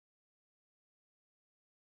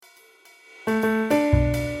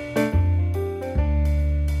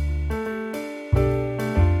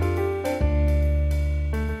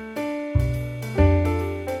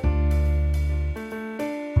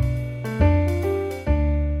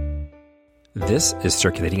This is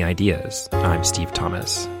Circulating Ideas. I'm Steve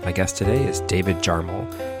Thomas. My guest today is David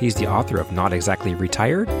Jarmel. He's the author of Not Exactly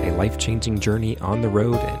Retired, a life-changing journey on the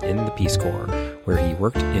road and in the Peace Corps, where he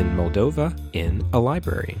worked in Moldova in a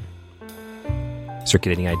library.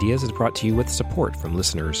 Circulating Ideas is brought to you with support from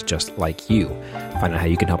listeners just like you. Find out how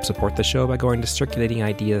you can help support the show by going to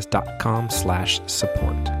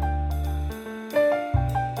circulatingideas.com/support.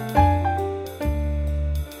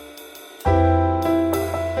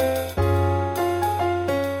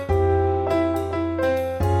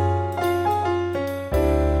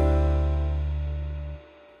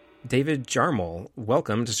 David Jarmel,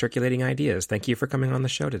 welcome to Circulating Ideas. Thank you for coming on the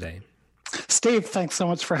show today. Steve, thanks so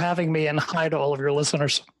much for having me, and hi to all of your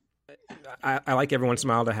listeners. I like every once in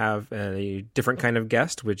a while to have a different kind of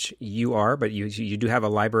guest, which you are, but you do have a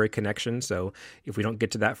library connection. So if we don't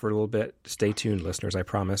get to that for a little bit, stay tuned, listeners. I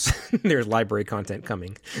promise. There's library content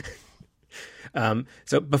coming.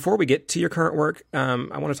 So before we get to your current work,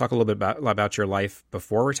 I want to talk a little bit about your life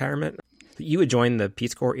before retirement. You had joined the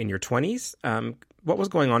Peace Corps in your 20s. What was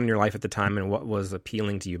going on in your life at the time, and what was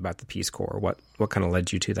appealing to you about the Peace Corps? What kind of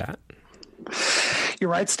led you to that?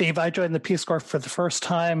 You're right, Steve. I joined the Peace Corps for the first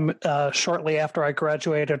time shortly after I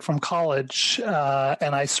graduated from college,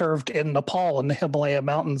 and I served in Nepal in the Himalaya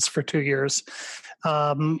Mountains for 2 years.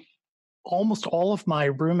 Almost all of my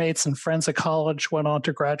roommates and friends at college went on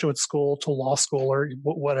to graduate school, to law school, or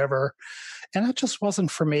whatever. And that just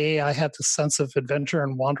wasn't for me. I had this sense of adventure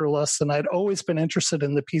and wanderlust, and I'd always been interested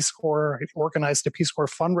in the Peace Corps. I organized a Peace Corps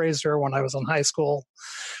fundraiser when I was in high school,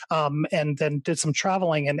 and then did some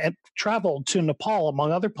traveling and traveled to Nepal,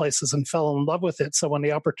 among other places, and fell in love with it. So when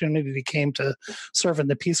the opportunity came to serve in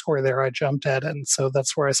the Peace Corps there, I jumped at it. And so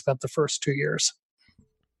that's where I spent the first 2 years.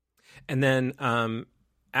 And then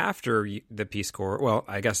after the Peace Corps, well,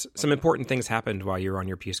 I guess some important things happened while you were on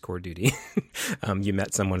your Peace Corps duty. You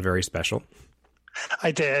met someone very special.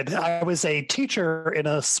 I did. I was a teacher in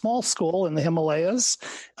a small school in the Himalayas,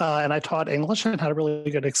 and I taught English and had a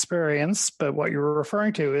really good experience. But what you're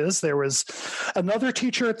referring to is there was another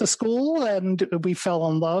teacher at the school, and we fell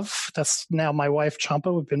in love. That's now my wife,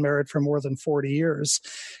 Champa. We've been married for more than 40 years.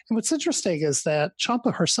 And what's interesting is that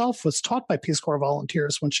Champa herself was taught by Peace Corps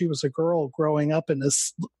volunteers when she was a girl growing up in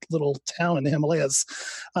this little town in the Himalayas,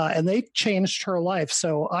 and they changed her life.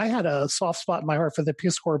 So I had a soft spot in my heart for the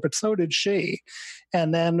Peace Corps, but so did she.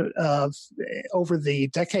 And then over the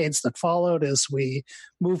decades that followed, as we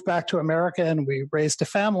moved back to America and we raised a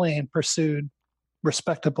family and pursued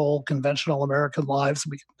respectable, conventional American lives,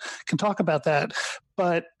 we can talk about that.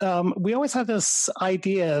 But we always had this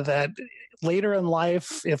idea that later in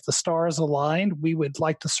life, if the stars aligned, we would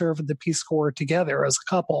like to serve in the Peace Corps together as a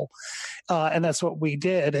couple. And that's what we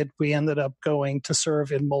did. And we ended up going to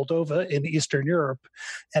serve in Moldova in Eastern Europe.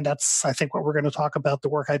 And that's, I think, what we're going to talk about, the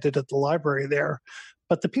work I did at the library there.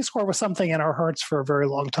 But the Peace Corps was something in our hearts for a very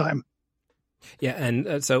long time. Yeah.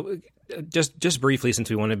 And so just briefly, since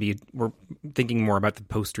we're thinking more about the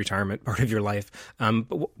post-retirement part of your life,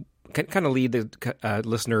 but kind of lead the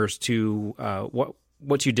listeners to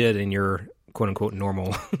what you did in your quote-unquote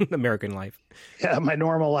normal American life. Yeah, my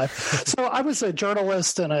normal life. So I was a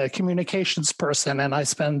journalist and a communications person, and I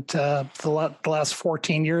spent the last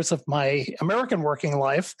 14 years of my American working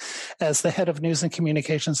life as the head of news and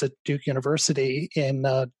communications at Duke University in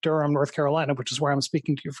Durham, North Carolina, which is where I'm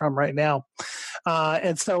speaking to you from right now.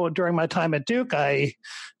 And so during my time at Duke, I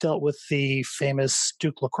dealt with the famous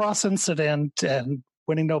Duke lacrosse incident and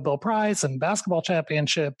winning Nobel Prize and basketball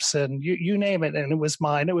championships and you name it. And it was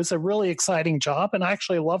mine. It was a really exciting job, and I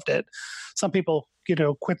actually loved it. Some people,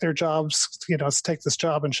 quit their jobs, to take this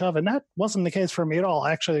job and shove it. And that wasn't the case for me at all.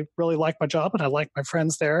 I actually really liked my job and I liked my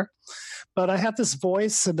friends there. But I had this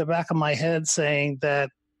voice in the back of my head saying that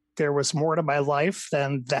there was more to my life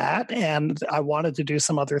than that, and I wanted to do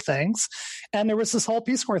some other things. And there was this whole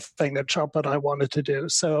Peace Corps thing that Champa and I wanted to do.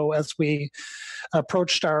 So as we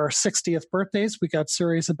approached our 60th birthdays, we got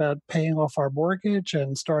serious about paying off our mortgage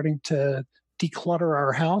and starting to declutter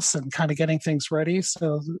our house and kind of getting things ready.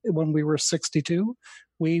 So when we were 62,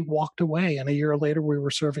 we walked away, and a year later we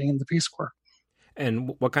were serving in the Peace Corps.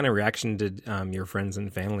 And what kind of reaction did your friends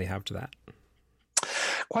and family have to that?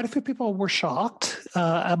 Quite a few people were shocked.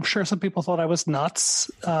 I'm sure some people thought I was nuts.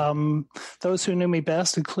 Those who knew me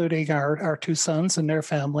best, including our two sons and their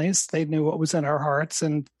families, they knew what was in our hearts,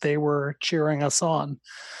 and they were cheering us on.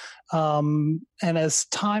 And as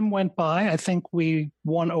time went by, I think we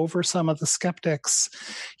won over some of the skeptics.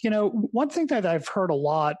 One thing that I've heard a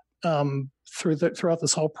lot throughout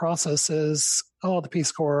this whole process is, the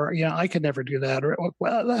Peace Corps, I could never do that. Or,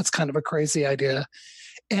 well, that's kind of a crazy idea.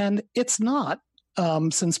 And it's not.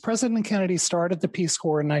 Since President Kennedy started the Peace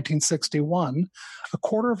Corps in 1961,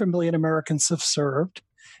 250,000 Americans have served.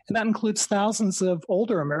 And that includes thousands of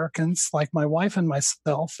older Americans like my wife and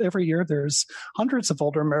myself. Every year, there's hundreds of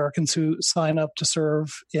older Americans who sign up to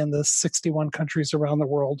serve in the 61 countries around the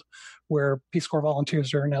world where Peace Corps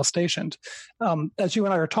volunteers are now stationed. As you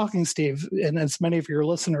and I are talking, Steve, and as many of your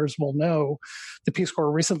listeners will know, the Peace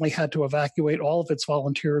Corps recently had to evacuate all of its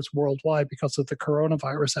volunteers worldwide because of the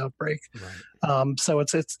coronavirus outbreak. Right. So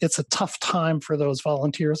it's a tough time for those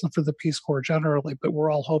volunteers and for the Peace Corps generally, but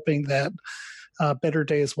we're all hoping that better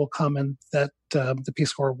days will come and that the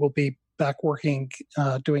Peace Corps will be back working,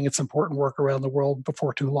 doing its important work around the world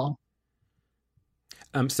before too long.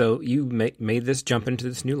 So you made this jump into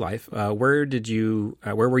this new life. Where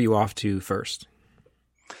were you off to first?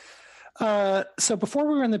 So before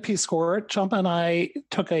we were in the Peace Corps, Champa and I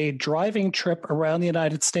took a driving trip around the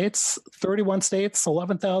United States, 31 states,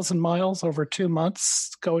 11,000 miles over 2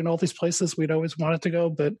 months, going all these places we'd always wanted to go,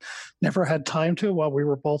 but never had time to while we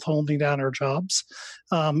were both holding down our jobs.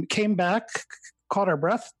 Came back, caught our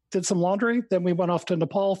breath, did some laundry. Then we went off to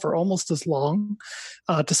Nepal for almost as long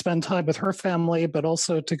to spend time with her family, but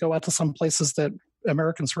also to go out to some places that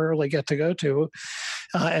Americans rarely get to go to.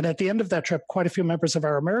 And at the end of that trip, quite a few members of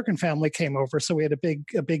our American family came over. So we had a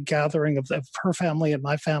big gathering of her family and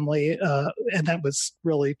my family, and that was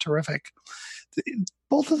really terrific.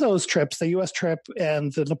 Both of those trips, the U.S. trip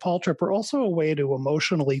and the Nepal trip, were also a way to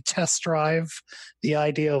emotionally test drive the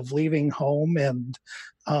idea of leaving home and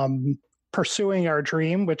pursuing our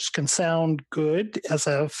dream, which can sound good as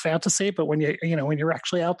a fantasy, but when you're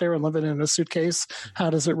actually out there and living in a suitcase, how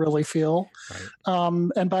does it really feel?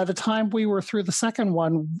 Right. And by the time we were through the second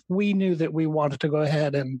one, we knew that we wanted to go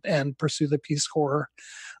ahead and pursue the Peace Corps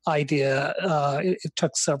idea. It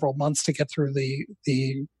took several months to get through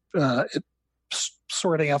the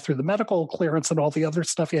sorting out through the medical clearance and all the other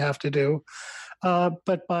stuff you have to do.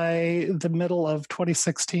 But by the middle of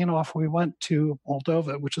 2016, off we went to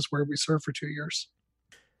Moldova, which is where we served for 2 years.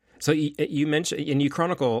 So you mentioned, and you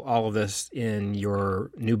chronicle all of this in your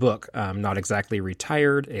new book, Not Exactly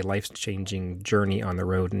Retired, A Life-Changing Journey on the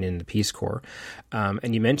Road and in the Peace Corps.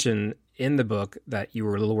 And you mentioned in the book that you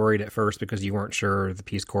were a little worried at first because you weren't sure the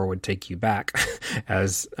Peace Corps would take you back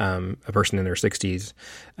as a person in their 60s.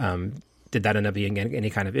 Did that end up being any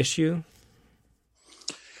kind of issue?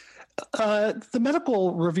 The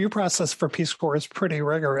medical review process for Peace Corps is pretty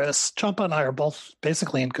rigorous. Champa and I are both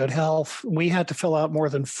basically in good health. We had to fill out more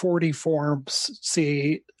than 40 forms,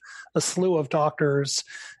 see a slew of doctors,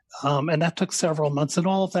 and that took several months. And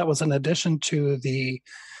all of that was in addition to they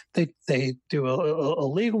do a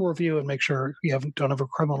legal review and make sure you don't have a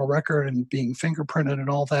criminal record and being fingerprinted and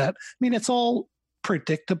all that. I mean, it's all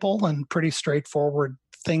predictable and pretty straightforward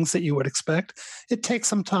things that you would expect. It takes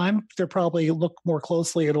some time. They probably look more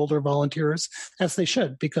closely at older volunteers, as they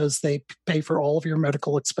should, because they pay for all of your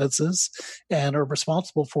medical expenses and are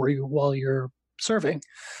responsible for you while you're serving.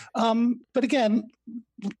 But again,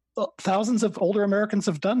 thousands of older Americans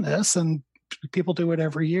have done this, and people do it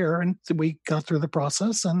every year, and we got through the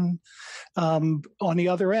process. And on the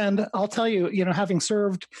other end, I'll tell you, having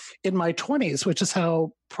served in my 20s, which is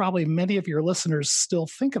how probably many of your listeners still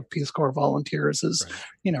think of Peace Corps volunteers as,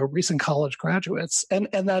 right, recent college graduates. And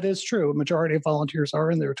that is true. A majority of volunteers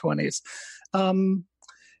are in their 20s.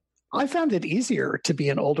 I found it easier to be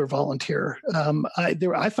an older volunteer.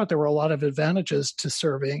 I thought there were a lot of advantages to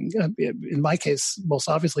serving. In my case, most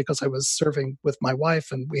obviously because I was serving with my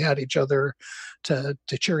wife, and we had each other to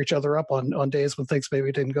cheer each other up on days when things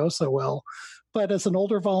maybe didn't go so well. But as an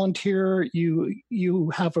older volunteer, you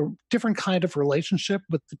have a different kind of relationship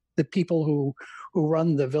with the people who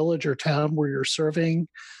run the village or town where you're serving.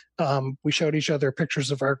 We showed each other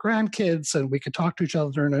pictures of our grandkids, and we could talk to each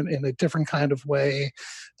other in a different kind of way.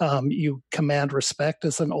 You command respect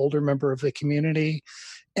as an older member of the community.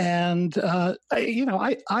 And, I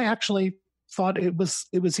actually thought it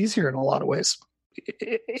was easier in a lot of ways.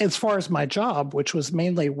 As far as my job, which was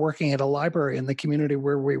mainly working at a library in the community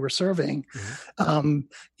where we were serving,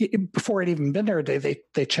 before I'd even been there a day,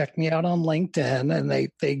 they checked me out on LinkedIn, and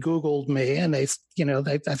they Googled me, and I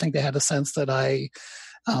think they had a sense that I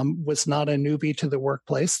was not a newbie to the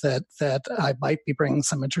workplace, that I might be bringing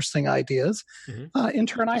some interesting ideas. In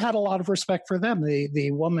turn, I had a lot of respect for them.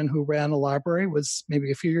 The woman who ran the library was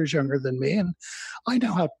maybe a few years younger than me, and I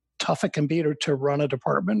know how tough it can be to run a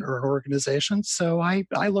department or an organization. So I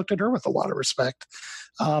looked at her with a lot of respect.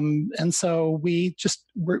 And so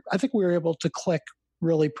I think we were able to click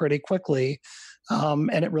really pretty quickly,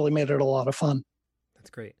 and it really made it a lot of fun.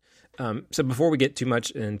 That's great. So before we get too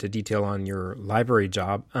much into detail on your library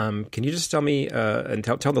job, can you just tell me and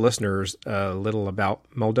tell the listeners a little about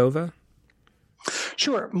Moldova?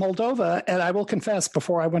 Sure. Moldova, and I will confess,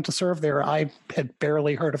 before I went to serve there, I had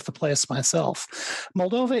barely heard of the place myself.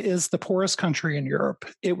 Moldova is the poorest country in Europe.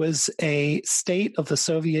 It was a state of the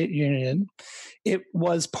Soviet Union. It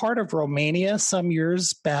was part of Romania some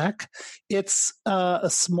years back. It's a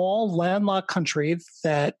small landlocked country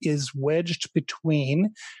that is wedged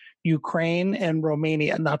between Ukraine and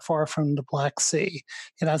Romania, not far from the Black Sea.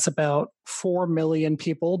 It has about 4 million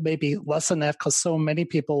people, maybe less than that, because so many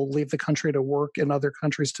people leave the country to work in other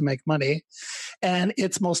countries to make money. And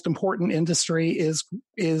its most important industry is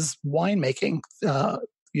winemaking.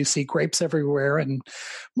 You see grapes everywhere, and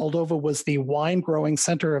Moldova was the wine growing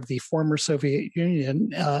center of the former Soviet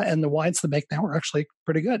Union, and the wines they make now are actually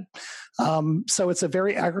pretty good. So it's a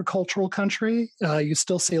very agricultural country. You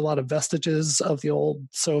still see a lot of vestiges of the old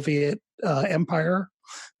Soviet empire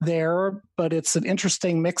there, but it's an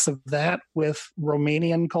interesting mix of that with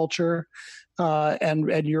Romanian culture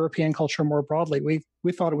and European culture more broadly.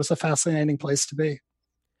 We thought it was a fascinating place to be.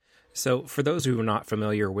 So for those who are not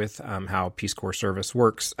familiar with how Peace Corps service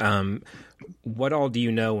works, what all do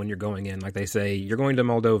you know when you're going in? Like they say, you're going to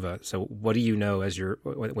Moldova. So what do you know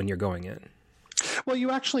when you're going in? Well,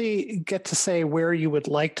 you actually get to say where you would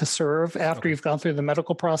like to serve after you've gone through the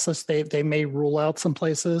medical process. They may rule out some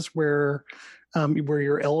places where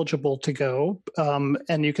you're eligible to go,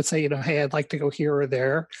 and you could say, hey, I'd like to go here or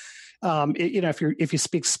there. If you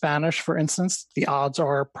speak Spanish, for instance, the odds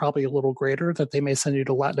are probably a little greater that they may send you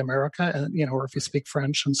to Latin America, and or if you speak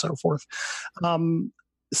French and so forth.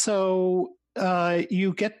 So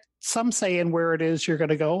you get some say in where it is you're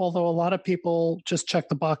going to go, although a lot of people just check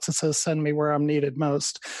the box that says "send me where I'm needed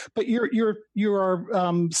most." But you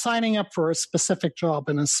are signing up for a specific job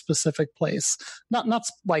in a specific place, not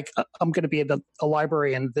like I'm going to be in a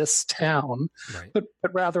library in this town, right. but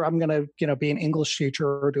rather I'm going to be an English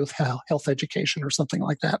teacher or do health education or something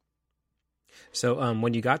like that. So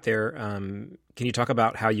when you got there, can you talk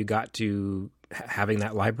about how you got to having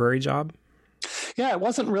that library job? Yeah, it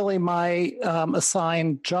wasn't really my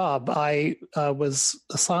assigned job. I was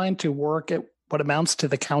assigned to work at what amounts to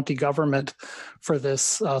the county government for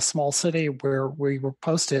this small city where we were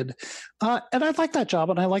posted. And I liked that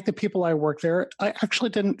job, and I liked the people I worked there. I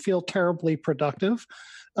actually didn't feel terribly productive.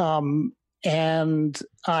 And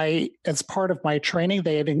as part of my training,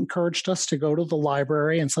 they had encouraged us to go to the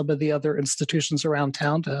library and some of the other institutions around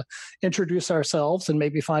town to introduce ourselves and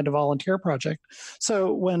maybe find a volunteer project.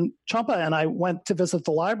 So when Champa and I went to visit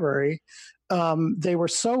the library, they were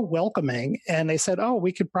so welcoming, and they said, "Oh,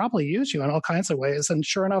 we could probably use you in all kinds of ways." And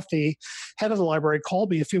sure enough, the head of the library called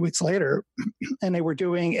me a few weeks later, and they were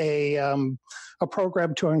doing a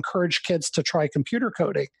program to encourage kids to try computer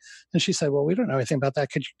coding. And she said, "Well, we don't know anything about that.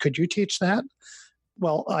 Could you teach that?"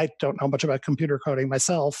 Well, I don't know much about computer coding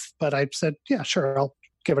myself, but I said, "Yeah, sure, I'll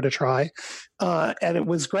give it a try." And it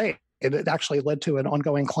was great. It actually led to an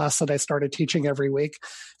ongoing class that I started teaching every week.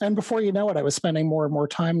 And before you know it, I was spending more and more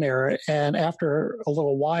time there. And after a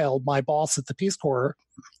little while, my boss at the Peace Corps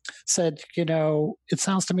said, "It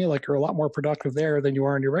sounds to me like you're a lot more productive there than you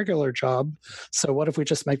are in your regular job. So what if we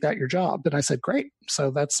just make that your job?" And I said, "Great." So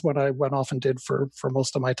that's what I went off and did for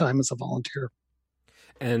most of my time as a volunteer.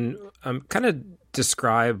 And kind of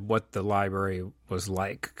describe what the library was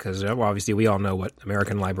like, because obviously we all know what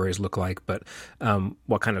American libraries look like, but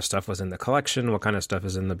what kind of stuff was in the collection? What kind of stuff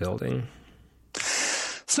is in the building?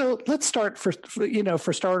 So let's start for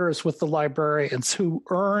starters with the librarians who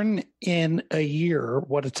earn in a year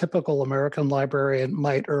what a typical American librarian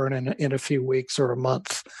might earn in a few weeks or a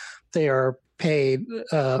month. They are paid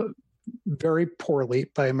very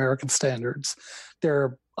poorly by American standards.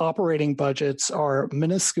 Their operating budgets are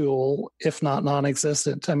minuscule, if not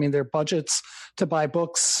non-existent. I mean, their budgets to buy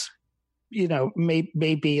books,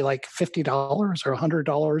 may be like $50 or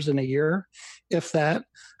 $100 in a year, if that.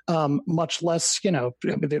 Much less,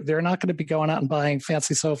 they're not going to be going out and buying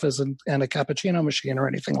fancy sofas and a cappuccino machine or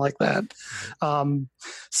anything like that. And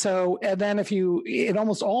then in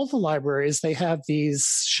almost all the libraries, they have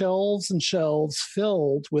these shelves and shelves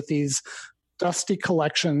filled with these dusty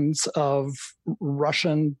collections of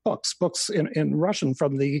Russian books in Russian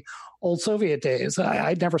from the old Soviet days.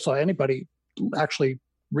 I never saw anybody actually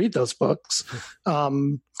read those books.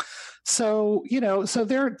 The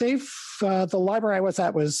library I was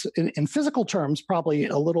at was in physical terms probably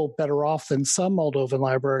a little better off than some Moldovan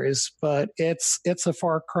libraries, but it's a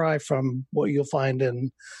far cry from what you'll find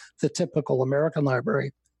in the typical American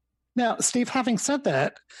library. Now, Steve, having said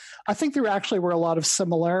that, I think there actually were a lot of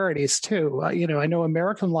similarities too. I know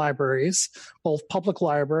American libraries, both public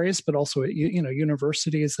libraries, but also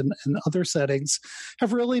universities and other settings,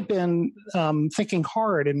 have really been thinking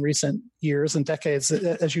hard in recent years and decades,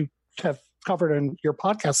 as you have covered in your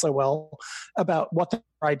podcast so well, about what their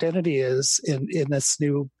identity is in this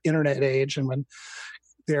new internet age, and when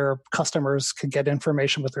their customers could get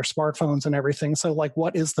information with their smartphones and everything. So, like,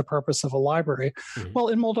 what is the purpose of a library? Mm-hmm. Well,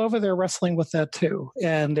 in Moldova, they're wrestling with that too,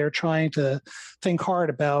 and they're trying to think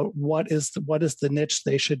hard about what is the niche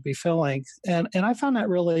they should be filling. And I found that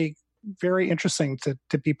really very interesting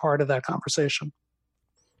to be part of that conversation.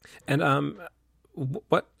 And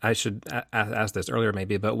what I should ask this earlier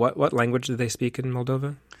maybe, but what language do they speak in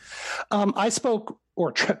Moldova? I spoke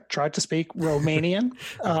or tried to speak Romanian.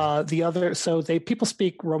 People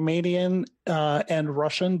speak Romanian and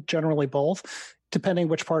Russian, generally both, depending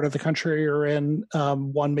which part of the country you're in.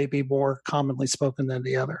 One may be more commonly spoken than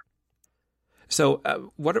the other. So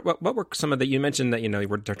what were some of the, you mentioned that,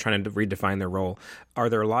 they're trying to redefine their role. Are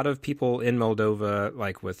there a lot of people in Moldova,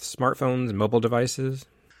 like with smartphones and mobile devices?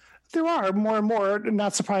 There are more and more.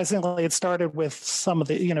 Not surprisingly, it started with some of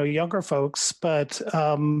the younger folks, but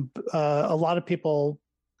a lot of people,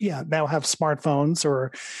 now have smartphones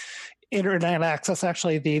or internet access.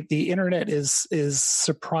 Actually, the internet is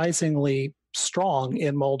surprisingly strong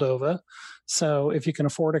in Moldova. So if you can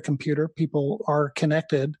afford a computer, people are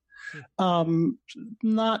connected.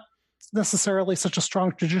 Not necessarily such a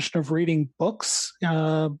strong tradition of reading books,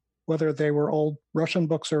 whether they were old Russian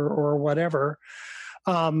books or whatever.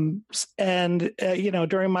 During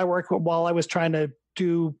my work, while I was trying to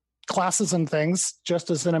do classes and things, just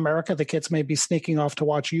as in America, the kids may be sneaking off to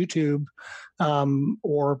watch YouTube,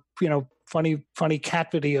 or, funny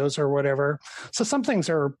cat videos or whatever. So some things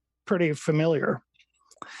are pretty familiar.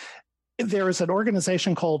 There is an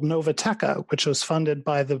organization called Novateka, which was funded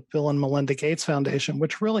by the Bill and Melinda Gates Foundation,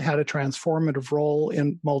 which really had a transformative role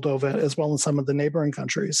in Moldova, as well as some of the neighboring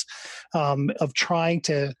countries, of trying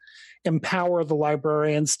to empower the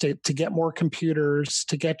librarians to get more computers,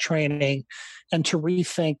 to get training, and to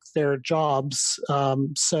rethink their jobs.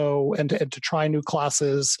 And to try new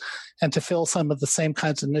classes and to fill some of the same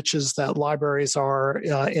kinds of niches that libraries are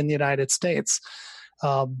in the United States.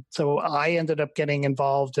 So I ended up getting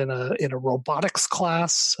involved in a robotics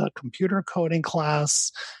class, a computer coding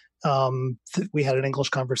class. We had an English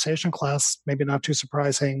conversation class, maybe not too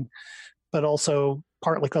surprising, but also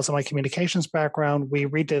partly because of my communications background, we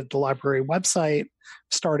redid the library website,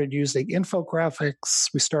 started using infographics.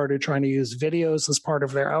 We started trying to use videos as part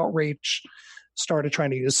of their outreach, started trying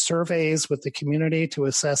to use surveys with the community to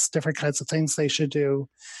assess different kinds of things they should do.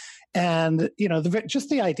 And, just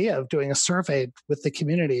the idea of doing a survey with the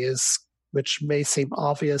community which may seem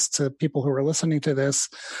obvious to people who are listening to this,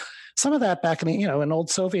 some of that back in old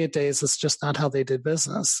Soviet days is just not how they did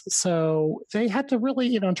business. So they had to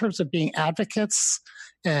really, in terms of being advocates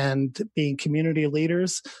and being community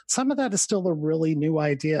leaders, some of that is still a really new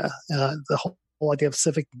idea. The whole idea of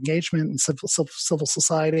civic engagement and civil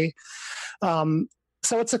society.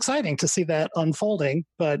 So it's exciting to see that unfolding,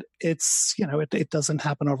 but it's, it doesn't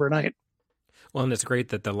happen overnight. Well, and it's great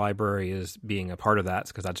that the library is being a part of that,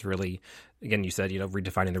 because that's really, again, you said,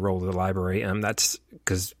 redefining the role of the library. That's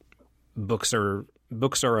because books are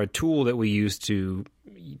a tool that we use to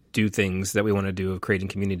do things that we want to do, of creating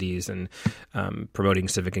communities and promoting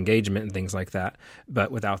civic engagement and things like that.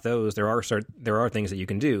 But without those, there are things that you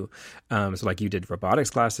can do. So like you did robotics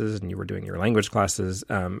classes and you were doing your language classes.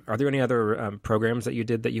 Are there any other programs that you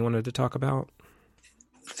did that you wanted to talk about?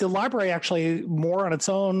 The library, actually, more on its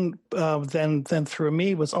own than through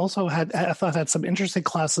me, was also had some interesting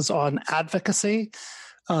classes on advocacy,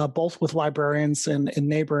 both with librarians in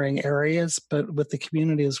neighboring areas, but with the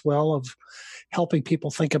community as well, of helping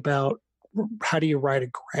people think about how do you write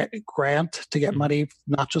a grant to get money,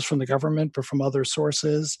 not just from the government, but from other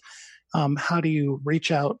sources. How do you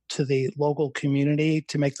reach out to the local community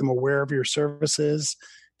to make them aware of your services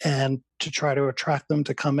and to try to attract them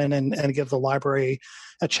to come in and give the library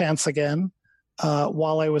a chance again?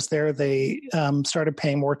 While I was there, they started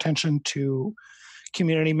paying more attention to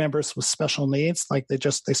community members with special needs. Like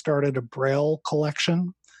they started a Braille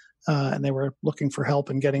collection, and they were looking for help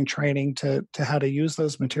in getting training to how to use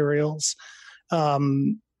those materials.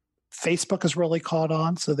 Facebook has really caught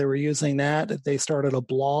on, so they were using that. They started a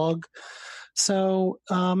blog. So,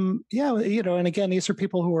 and again, these are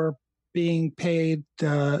people who are being paid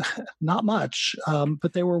not much,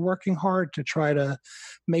 but they were working hard to try to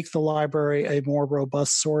make the library a more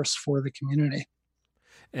robust source for the community.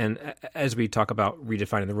 And as we talk about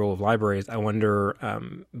redefining the role of libraries, I wonder,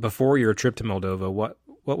 before your trip to Moldova,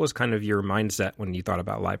 what was kind of your mindset when you thought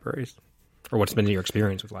about libraries? Or what's been your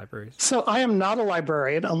experience with libraries? So I am not a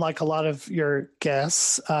librarian, unlike a lot of your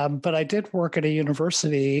guests, but I did work at a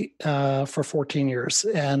university for 14 years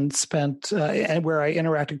and spent and where I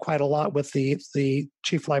interacted quite a lot with the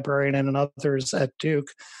chief librarian and others at Duke.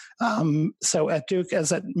 So at Duke,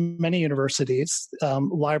 as at many universities,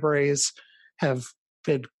 libraries have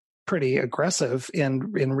been pretty aggressive in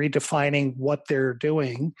redefining what they're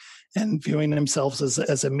doing and viewing themselves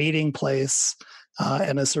as a meeting place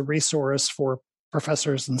and as a resource for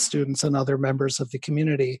professors and students and other members of the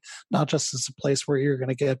community, not just as a place where you're going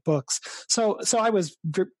to get books. So I was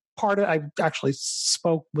I actually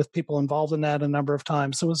spoke with people involved in that a number of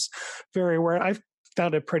times. So it was very aware. I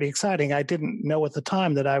found it pretty exciting. I didn't know at the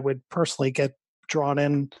time that I would personally get drawn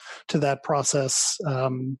in to that process,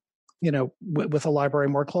 with a library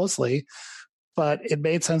more closely. But it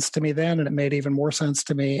made sense to me then, and it made even more sense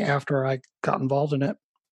to me after I got involved in it.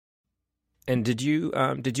 And did you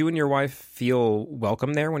and your wife feel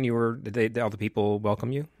welcome there when you were? Did all the people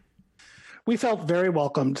welcome you? We felt very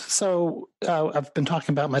welcomed. So I've been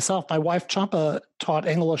talking about myself. My wife Champa taught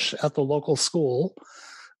English at the local school.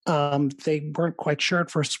 They weren't quite sure at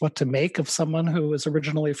first what to make of someone who was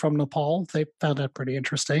originally from Nepal. They found that pretty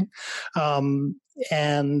interesting. But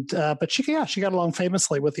she got along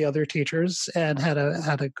famously with the other teachers and had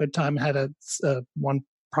a good time. Had one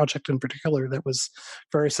project in particular that was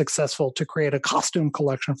very successful to create a costume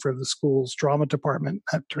collection for the school's drama department.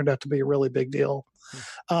 That turned out to be a really big deal.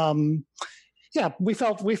 We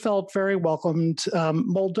felt very welcomed.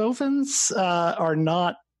 Moldovans are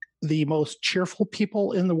not the most cheerful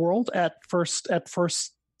people in the world at first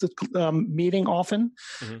meeting often.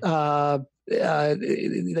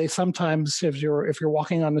 Mm-hmm. They sometimes, if you're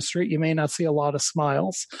walking on the street, you may not see a lot of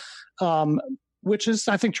smiles, which is,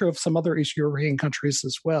 I think, true of some other East European countries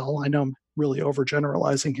as well. I know I'm really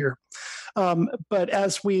overgeneralizing here. But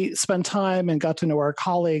as we spent time and got to know our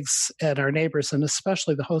colleagues and our neighbors, and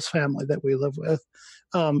especially the host family that we live with,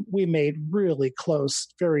 we made really close,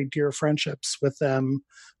 very dear friendships with them,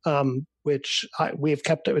 which we've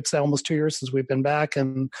kept. It's almost 2 years since we've been back,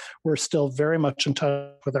 and we're still very much in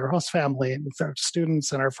touch with our host family and with our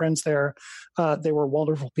students and our friends there. They were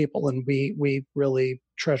wonderful people, and we really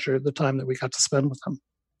treasured the time that we got to spend with them.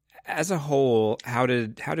 As a whole, how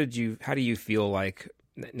do you feel like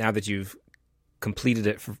now that you've completed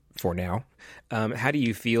it for now? How do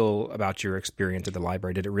you feel about your experience at the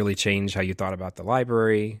library? Did it really change how you thought about the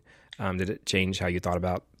library? Did it change how you thought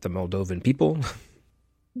about the Moldovan people?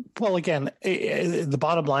 Well, again, the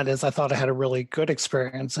bottom line is I thought I had a really good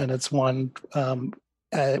experience, and it's one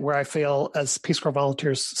where I feel, as Peace Corps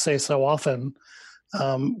volunteers say so often,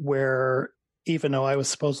 where even though I was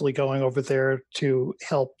supposedly going over there to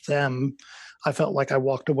help them, I felt like I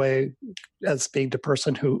walked away as being the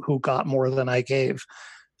person who got more than I gave.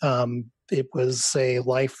 It was a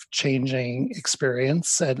life-changing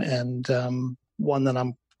experience and one that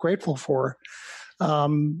I'm grateful for.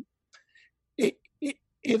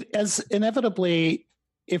 As inevitably,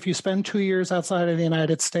 if you spend 2 years outside of the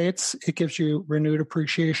United States, it gives you renewed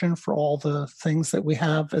appreciation for all the things that we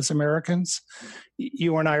have as Americans.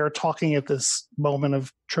 You and I are talking at this moment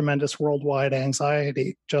of tremendous worldwide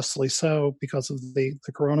anxiety, justly so, because of the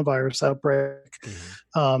coronavirus outbreak.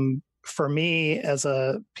 Mm-hmm. For me, as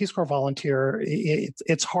a Peace Corps volunteer,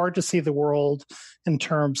 it's hard to see the world in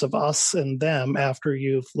terms of us and them after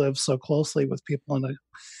you've lived so closely with people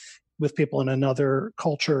in another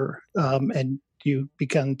culture, and you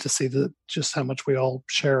begin to see just how much we all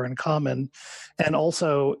share in common. And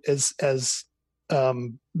also, as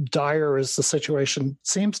dire as the situation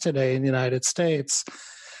seems today in the United States,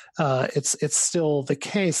 it's still the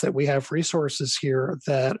case that we have resources here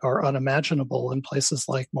that are unimaginable in places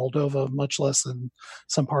like Moldova, much less in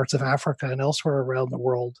some parts of Africa and elsewhere around the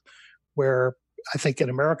world, where I think in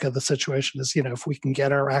America, the situation is, if we can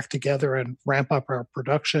get our act together and ramp up our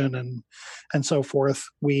production and so forth,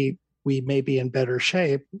 we may be in better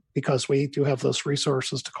shape because we do have those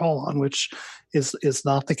resources to call on, which is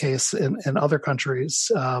not the case in other countries.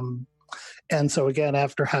 And so again,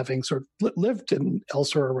 after having sort of lived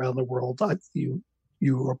elsewhere around the world, you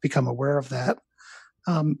become aware of that.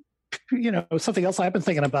 Something else I've been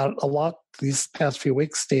thinking about a lot these past few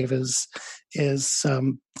weeks, Steve, is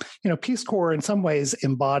Peace Corps in some ways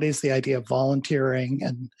embodies the idea of volunteering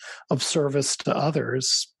and of service to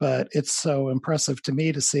others. But it's so impressive to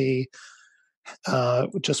me to see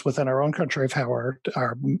just within our own country of how our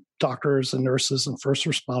doctors and nurses and first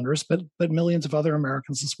responders, but millions of other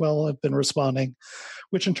Americans as well have been responding,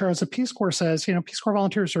 which in terms of Peace Corps says, Peace Corps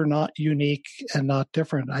volunteers are not unique and not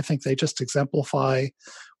different. I think they just exemplify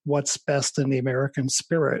what's best in the American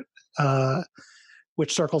spirit,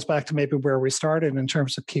 which circles back to maybe where we started in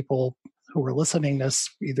terms of people who are listening to this,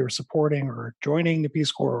 either supporting or joining the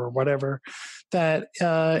Peace Corps or whatever. That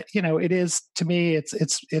it is, to me,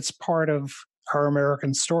 it's part of our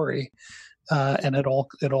American story, and it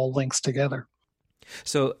all links together.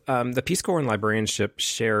 So the Peace Corps and librarianship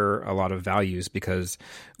share a lot of values because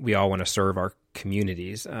we all want to serve our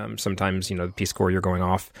communities. Sometimes, the Peace Corps, you're going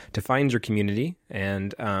off to find your community,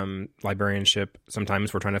 and librarianship,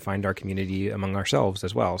 sometimes we're trying to find our community among ourselves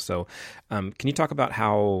as well. So can you talk about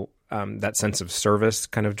how that sense of service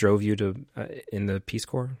kind of drove you to in the Peace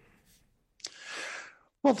Corps?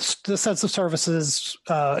 Well, the sense of service is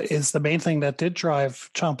the main thing that did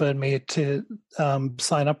drive Champa and me to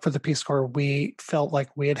sign up for the Peace Corps. We felt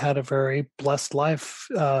like we had a very blessed life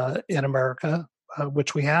in America,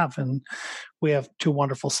 which we have, and we have two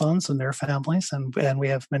wonderful sons and their families, and we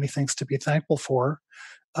have many things to be thankful for.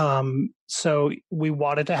 So we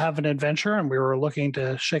wanted to have an adventure, and we were looking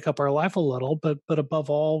to shake up our life a little, but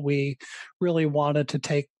above all, we really wanted to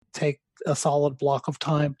take a solid block of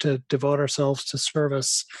time to devote ourselves to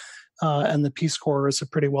service. And the Peace Corps is a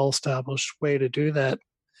pretty well-established way to do that.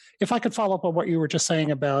 If I could follow up on what you were just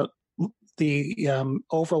saying about the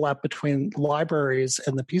overlap between libraries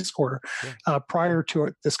and the Peace Corps, prior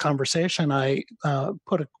to this conversation, I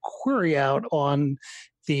put a query out on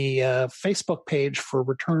the Facebook page for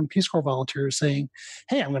returned Peace Corps volunteers saying,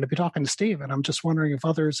 hey, I'm going to be talking to Steve, and I'm just wondering if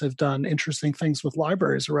others have done interesting things with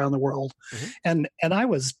libraries around the world. Mm-hmm. And I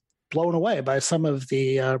was blown away by some of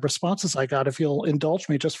the responses I got, if you'll indulge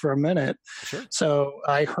me just for a minute. Sure. So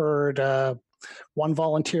I heard one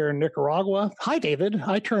volunteer in Nicaragua, hi, David,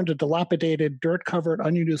 I turned a dilapidated, dirt-covered,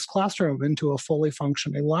 unused classroom into a fully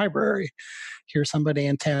functioning library. Here's somebody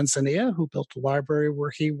in Tanzania who built a library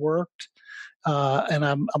where he worked. And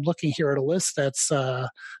I'm looking here at a list that's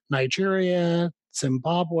Nigeria,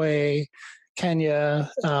 Zimbabwe,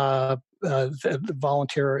 Kenya, the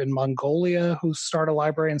volunteer in Mongolia who started a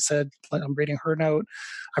library and said, I'm reading her note,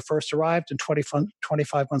 I first arrived and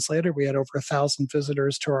 25 months later, we had over 1,000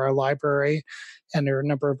 visitors to our library. And there are a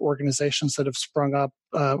number of organizations that have sprung up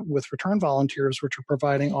with return volunteers, which are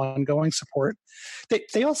providing ongoing support.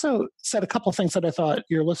 They also said a couple of things that I thought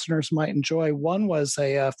your listeners might enjoy. One was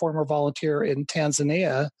a former volunteer in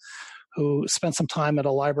Tanzania who spent some time at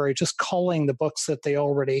a library just culling the books that they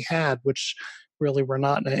already had, which really were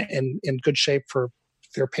not in good shape for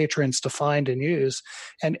their patrons to find and use.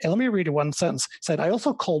 And let me read you one sentence. It said, I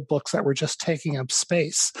also culled books that were just taking up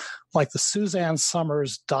space, like the Suzanne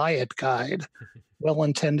Summers Diet Guide,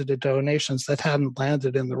 well-intended donations that hadn't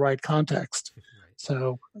landed in the right context.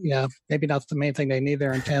 So, yeah, maybe not the main thing they need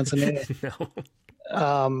there in Tanzania.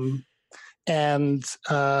 No.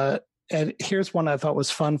 And here's one I thought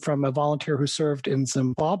was fun from a volunteer who served in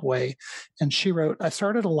Zimbabwe. And she wrote, I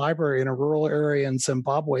started a library in a rural area in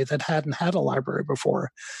Zimbabwe that hadn't had a library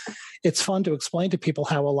before. It's fun to explain to people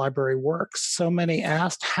how a library works. So many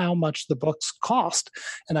asked how much the books cost,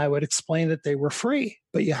 and I would explain that they were free,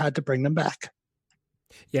 but you had to bring them back.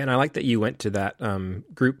 Yeah, and I like that you went to that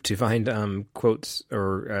group to find quotes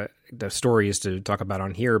or the stories to talk about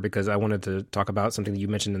on here, because I wanted to talk about something that you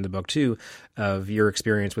mentioned in the book too, of your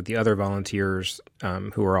experience with the other volunteers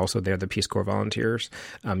who are also there, the Peace Corps volunteers.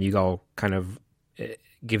 You all kind of, it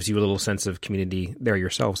gives you a little sense of community there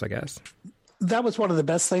yourselves, I guess. That was one of the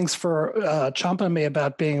best things for Champa and me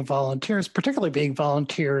about being volunteers, particularly being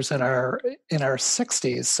volunteers in our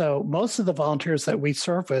 60s. So most of the volunteers that we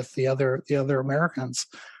serve with, the other Americans,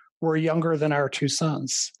 were younger than our two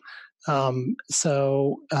sons.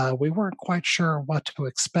 So we weren't quite sure what to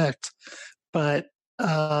expect, but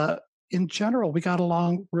in general, we got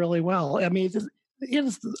along really well. I mean,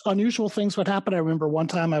 unusual things would happen. I remember one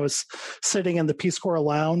time I was sitting in the Peace Corps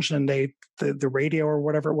lounge, and the radio or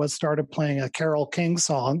whatever it was started playing a Carole King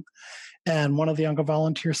song, and one of the younger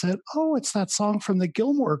volunteers said, "Oh, it's that song from the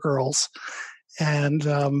Gilmore Girls." And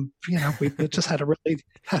we just had a really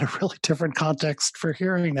different context for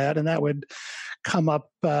hearing that, and that would come up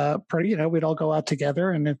pretty. We'd all go out together,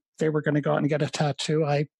 and if they were going to go out and get a tattoo,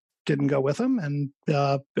 I didn't go with them. And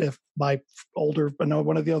if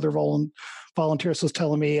one of the other volunteers was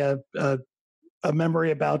telling me a memory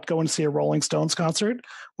about going to see a Rolling Stones concert,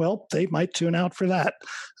 well, they might tune out for that.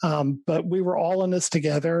 But we were all in this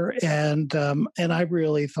together, and I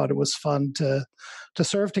really thought it was fun to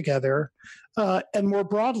serve together. And more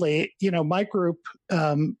broadly, my group,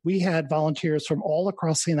 we had volunteers from all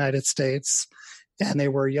across the United States, and they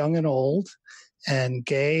were young and old, and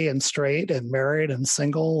gay and straight and married and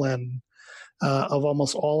single, and of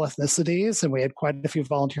almost all ethnicities. And we had quite a few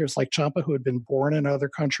volunteers like Champa who had been born in other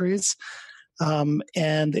countries.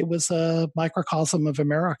 And it was a microcosm of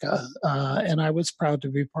America, and I was proud to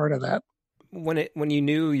be part of that. When you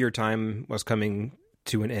knew your time was coming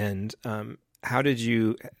to an end, how did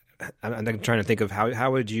you? I'm trying to think of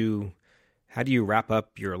how do you wrap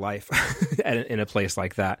up your life in a place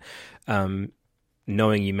like that,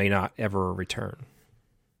 knowing you may not ever return?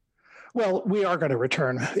 Well, we are going to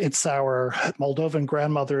return. It's our Moldovan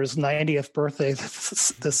grandmother's 90th birthday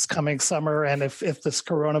this coming summer, and if this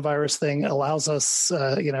coronavirus thing allows us,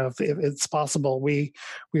 if it's possible, we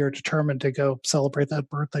are determined to go celebrate that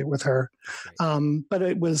birthday with her. But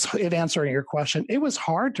in answering your question, it was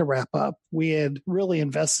hard to wrap up. We had really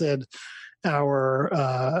invested our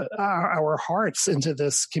hearts into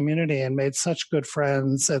this community and made such good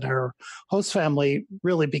friends, and our host family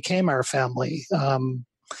really became our family.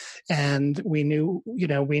 And we knew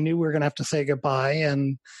we were going to have to say goodbye,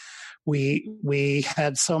 and we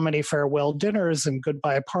had so many farewell dinners and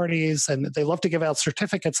goodbye parties, and they love to give out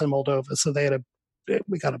certificates in Moldova. So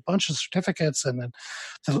we got a bunch of certificates, and then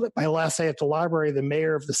my last day at the library, the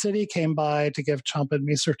mayor of the city came by to give Chump and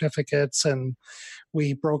me certificates, and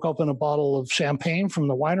we broke open a bottle of champagne from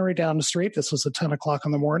the winery down the street. This was at 10 o'clock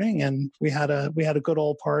in the morning, and we had a good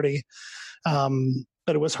old party,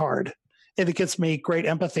 but it was hard. And it gives me great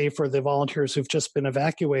empathy for the volunteers who've just been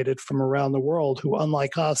evacuated from around the world, who,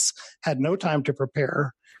 unlike us, had no time to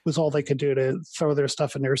prepare. It was all they could do to throw their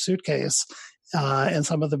stuff in their suitcase. And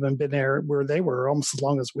some of them have been there where they were almost as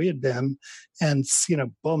long as we had been. And,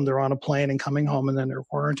 boom, they're on a plane and coming home, and then they're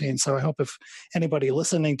quarantined. So I hope if anybody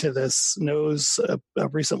listening to this knows a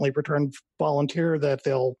recently returned volunteer, that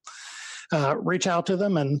they'll reach out to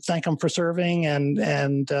them and thank them for serving.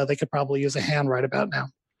 And they could probably use a hand right about now.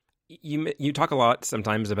 You talk a lot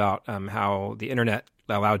sometimes about how the internet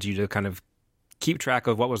allowed you to kind of keep track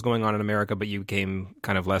of what was going on in America, but you became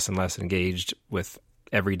kind of less and less engaged with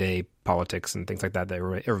everyday politics and things like that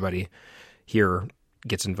everybody here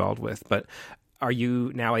gets involved with. But are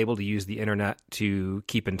you now able to use the internet to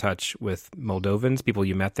keep in touch with Moldovans, people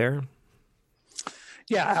you met there?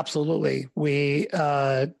 Yeah, absolutely. We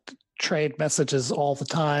trade messages all the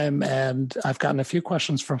time, and I've gotten a few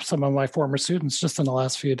questions from some of my former students just in the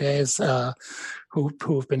last few days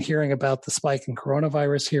who've been hearing about the spike in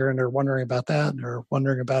coronavirus here, and are wondering about that, and are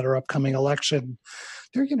wondering about our upcoming election.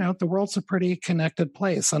 The world's a pretty connected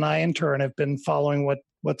place, and I in turn have been following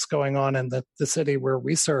what's going on in the city where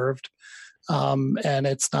we served, and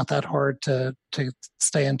it's not that hard to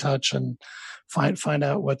stay in touch and find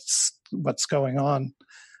out what's going on.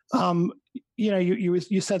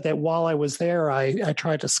 You said that while I was there, I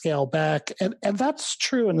tried to scale back, and that's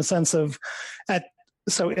true in the sense of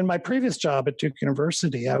so in my previous job at Duke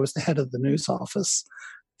University, I was the head of the news office,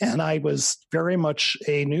 and I was very much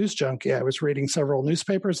a news junkie. I was reading several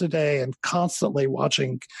newspapers a day and constantly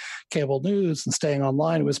watching cable news and staying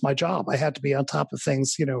online. It was my job. I had to be on top of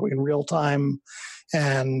things, in real time,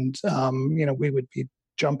 and we would be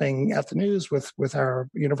jumping at the news with our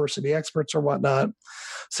university experts or whatnot.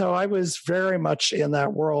 So I was very much in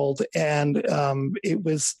that world, and it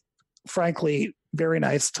was frankly very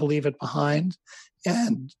nice to leave it behind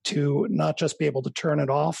and to not just be able to turn it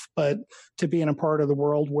off, but to be in a part of the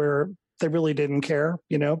world where they really didn't care.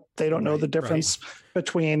 They don't know the difference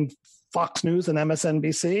between Fox News and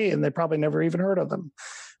MSNBC, and they probably never even heard of them.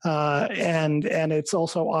 And it's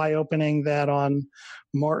also eye-opening that on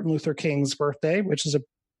Martin Luther King's birthday, which is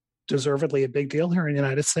deservedly a big deal here in the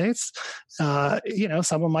United States,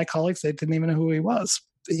 some of my colleagues, they didn't even know who he was.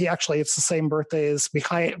 It's the same birthday as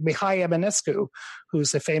Mihai Eminescu,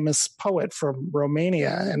 who's a famous poet from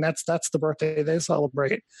Romania, and that's the birthday they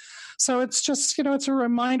celebrate. So it's just, it's a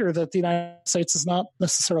reminder that the United States is not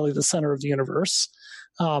necessarily the center of the universe.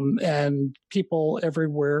 And people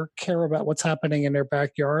everywhere care about what's happening in their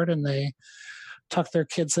backyard, and they tuck their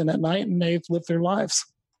kids in at night and they live their lives.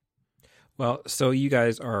 Well, so you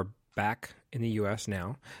guys are back in the U.S.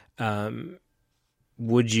 now.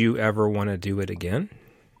 Would you ever want to do it again?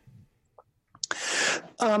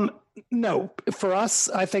 No. For us,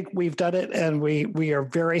 I think we've done it, and we are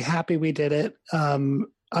very happy we did it.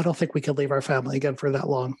 I don't think we could leave our family again for that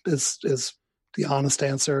long, is the honest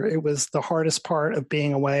answer. It was the hardest part of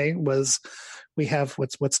being away. Was we have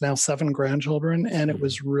what's now 7 grandchildren, and it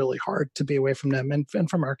was really hard to be away from them and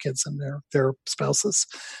from our kids and their spouses.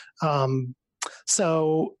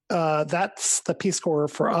 So that's the Peace Corps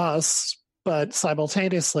for us. But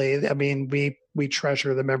simultaneously, I mean, we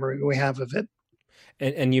treasure the memory we have of it.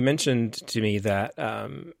 And you mentioned to me that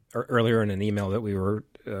earlier in an email that we were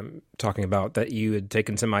talking about that you had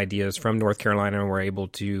taken some ideas from North Carolina and were able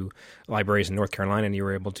to, libraries in North Carolina, and you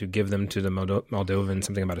were able to give them to the Moldovan,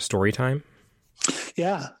 something about a story time.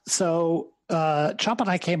 Yeah. So Chop and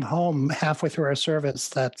I came home halfway through our service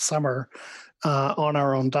that summer on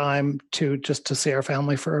our own dime to see our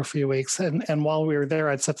family for a few weeks. And while we were there,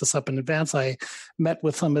 I'd set this up in advance. I met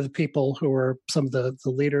with some of the people who were some of the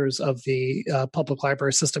leaders of the public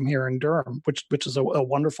library system here in Durham, which is a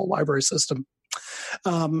wonderful library system.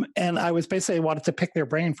 And I was basically wanted to pick their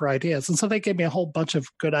brain for ideas. And so they gave me a whole bunch of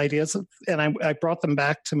good ideas. And I brought them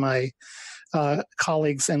back to my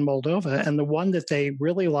colleagues in Moldova. And the one that they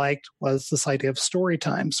really liked was this idea of story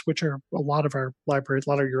times, which are a lot of our libraries, a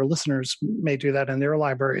lot of your listeners may do that in their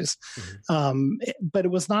libraries. Mm-hmm. But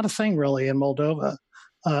it was not a thing really in Moldova.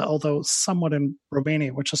 Although somewhat in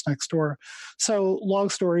Romania, which is next door. So long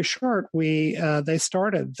story short, they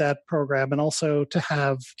started that program, and also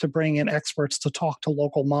to bring in experts to talk to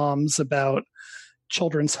local moms about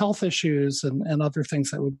children's health issues and other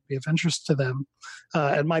things that would be of interest to them.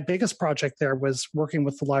 And my biggest project there was working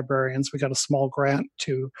with the librarians. We got a small grant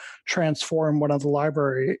to transform one of the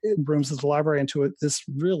library rooms of the library into this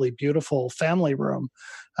really beautiful family room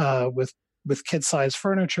with kid-sized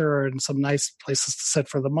furniture and some nice places to sit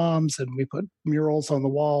for the moms, and we put murals on the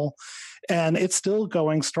wall, and it's still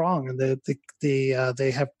going strong. And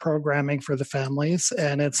they have programming for the families,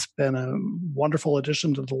 and it's been a wonderful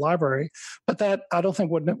addition to the library. But that I don't think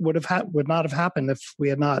would not have happened if we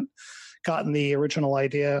had not gotten the original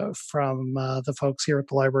idea from the folks here at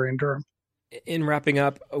the library in Durham. In wrapping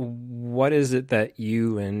up, what is it that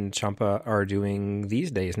you and Champa are doing these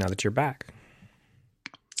days now that you're back?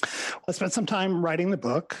 I spent some time writing the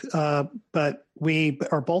book, but we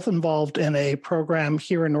are both involved in a program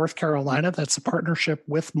here in North Carolina that's a partnership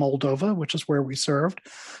with Moldova, which is where we served.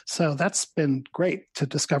 So that's been great to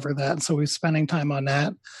discover that. And so we're spending time on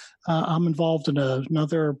that. I'm involved in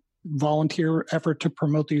another volunteer effort to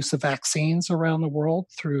promote the use of vaccines around the world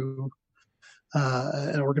through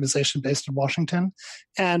an organization based in Washington.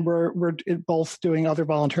 And we're both doing other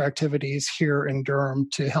volunteer activities here in Durham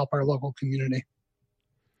to help our local community.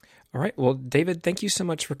 All right. Well, David, thank you so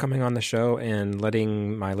much for coming on the show and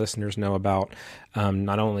letting my listeners know about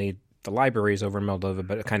not only the libraries over in Moldova,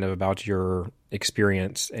 but kind of about your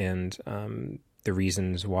experience and the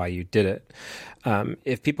reasons why you did it.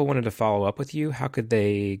 If people wanted to follow up with you, how could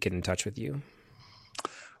they get in touch with you?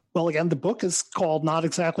 Well, again, the book is called Not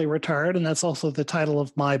Exactly Retired, and that's also the title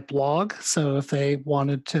of my blog. So if they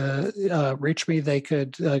wanted to reach me, they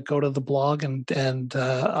could go to the blog, and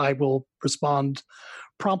I will respond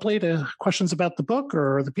promptly to questions about the book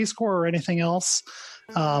or the Peace Corps or anything else.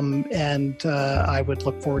 And I would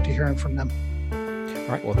look forward to hearing from them. All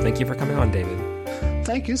right. Well, thank you for coming on, David.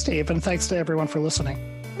 Thank you, Steve. And thanks to everyone for listening.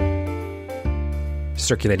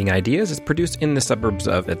 Circulating Ideas is produced in the suburbs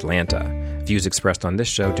of Atlanta. Views expressed on this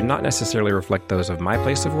show do not necessarily reflect those of my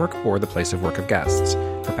place of work or the place of work of guests.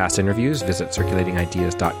 For past interviews, visit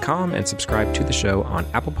circulatingideas.com and subscribe to the show on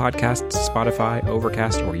Apple Podcasts, Spotify,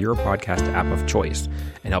 Overcast, or your podcast app of choice,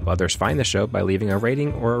 and help others find the show by leaving a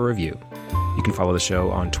rating or a review. You can follow the show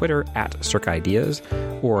on Twitter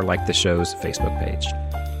 @CircIdeas or like the show's Facebook page.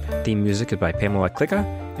 Theme music is by Pamela Klicka,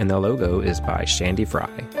 and the logo is by Shandy Fry.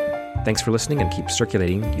 Thanks for listening, and keep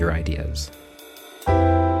circulating your ideas.